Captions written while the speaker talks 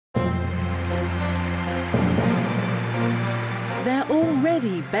They're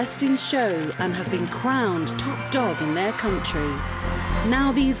already best in show and have been crowned top dog in their country.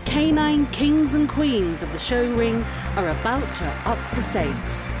 Now these canine kings and queens of the show ring are about to up the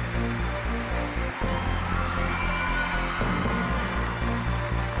stakes.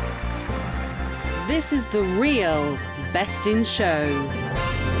 This is the real best in show.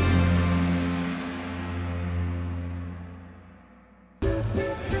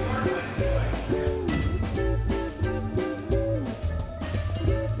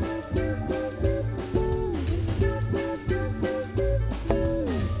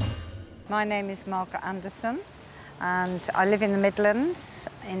 My name is Margaret Anderson and I live in the Midlands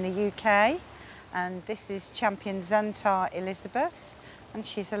in the UK, and this is champion Xantar Elizabeth, and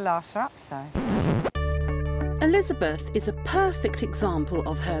she's a Lhasa Apso. Elizabeth is a perfect example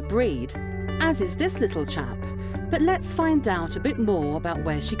of her breed, as is this little chap, but let's find out a bit more about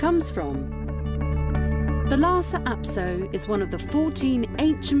where she comes from. The Lhasa Apso is one of the 14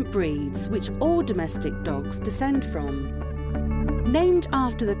 ancient breeds which all domestic dogs descend from. Named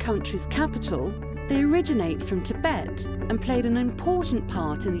after the country's capital, they originate from Tibet and played an important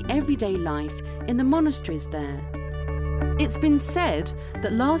part in the everyday life in the monasteries there. It's been said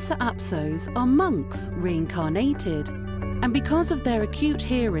that Lhasa Apsos are monks reincarnated, and because of their acute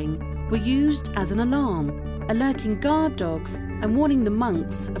hearing, were used as an alarm, alerting guard dogs and warning the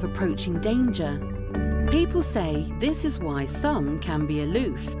monks of approaching danger. People say this is why some can be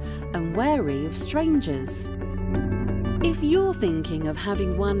aloof and wary of strangers. If you're thinking of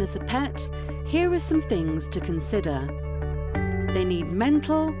having one as a pet, here are some things to consider. They need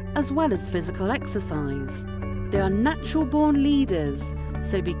mental as well as physical exercise. They are natural-born leaders,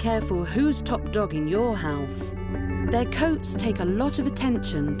 so be careful who's top dog in your house. Their coats take a lot of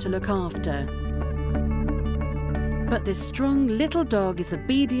attention to look after. But this strong little dog is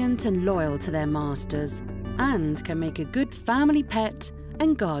obedient and loyal to their masters and can make a good family pet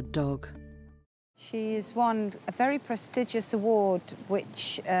and guard dog. She's won a very prestigious award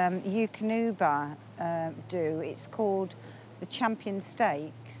which Eukanuba do. It's called the Champion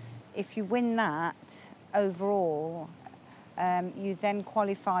Stakes. If you win that overall, you then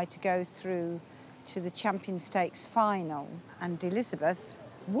qualify to go through to the Champion Stakes final, and Elizabeth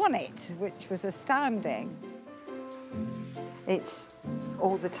won it, which was astounding. It's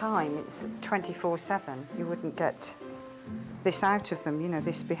all the time, it's 24/7. You wouldn't get this out of them, you know,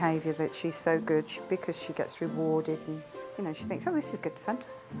 this behaviour that she's so good because she gets rewarded and, you know, she thinks, oh, this is good fun.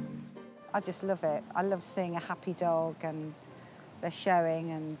 I just love it. I love seeing a happy dog and they're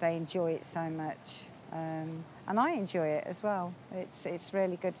showing and they enjoy it so much. And I enjoy it as well. It's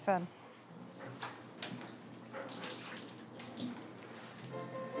really good fun.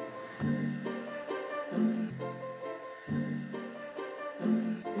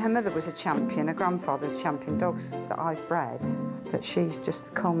 Her mother was a champion, her grandfather's champion dogs that I've bred, but she's just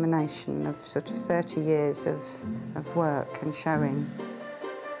the culmination of sort of 30 years of work and showing.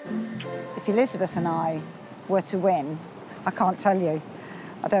 If Elizabeth and I were to win, I can't tell you.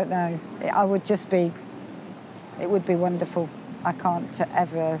 I don't know. I would just be, it would be wonderful. I can't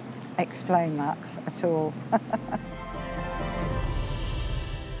ever explain that at all.